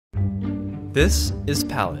This is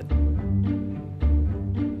Palette.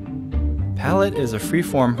 Palette is a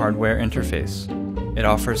Freeform hardware interface. It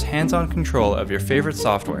offers hands-on control of your favorite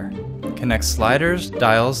software, connects sliders,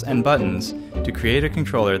 dials, and buttons to create a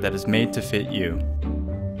controller that is made to fit you.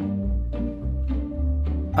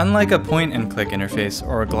 Unlike a point-and-click interface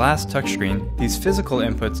or a glass touchscreen, these physical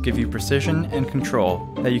inputs give you precision and control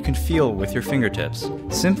that you can feel with your fingertips.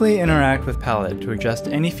 Simply interact with Palette to adjust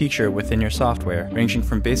any feature within your software, ranging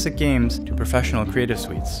from basic games to professional creative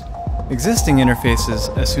suites. Existing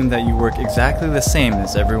interfaces assume that you work exactly the same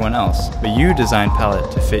as everyone else, but you design Palette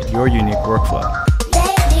to fit your unique workflow.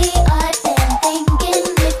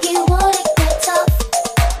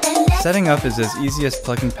 Setting up is as easy as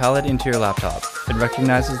plugging Palette into your laptop. It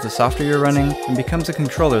recognizes the software you're running and becomes a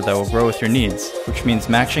controller that will grow with your needs, which means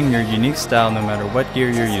matching your unique style no matter what gear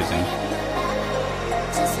you're using.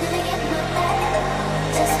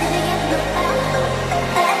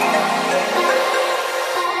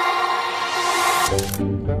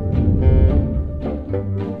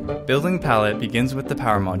 Building Palette begins with the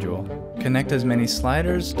power module. Connect as many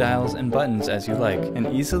sliders, dials, and buttons as you like, and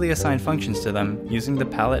easily assign functions to them using the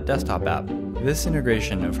Palette desktop app. This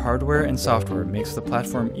integration of hardware and software makes the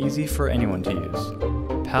platform easy for anyone to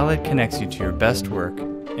use. Palette connects you to your best work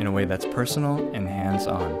in a way that's personal and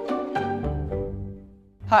hands-on.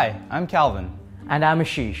 Hi, I'm Calvin. And I'm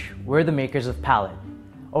Ashish. We're the makers of Palette.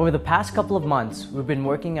 Over the past couple of months, we've been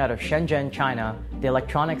working out of Shenzhen, China, the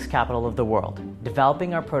electronics capital of the world,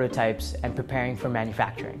 developing our prototypes and preparing for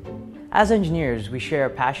manufacturing. As engineers, we share a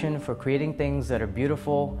passion for creating things that are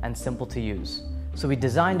beautiful and simple to use. So we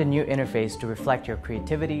designed a new interface to reflect your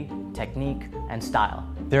creativity, technique, and style.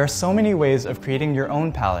 There are so many ways of creating your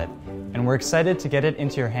own palette, and we're excited to get it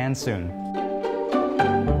into your hands soon.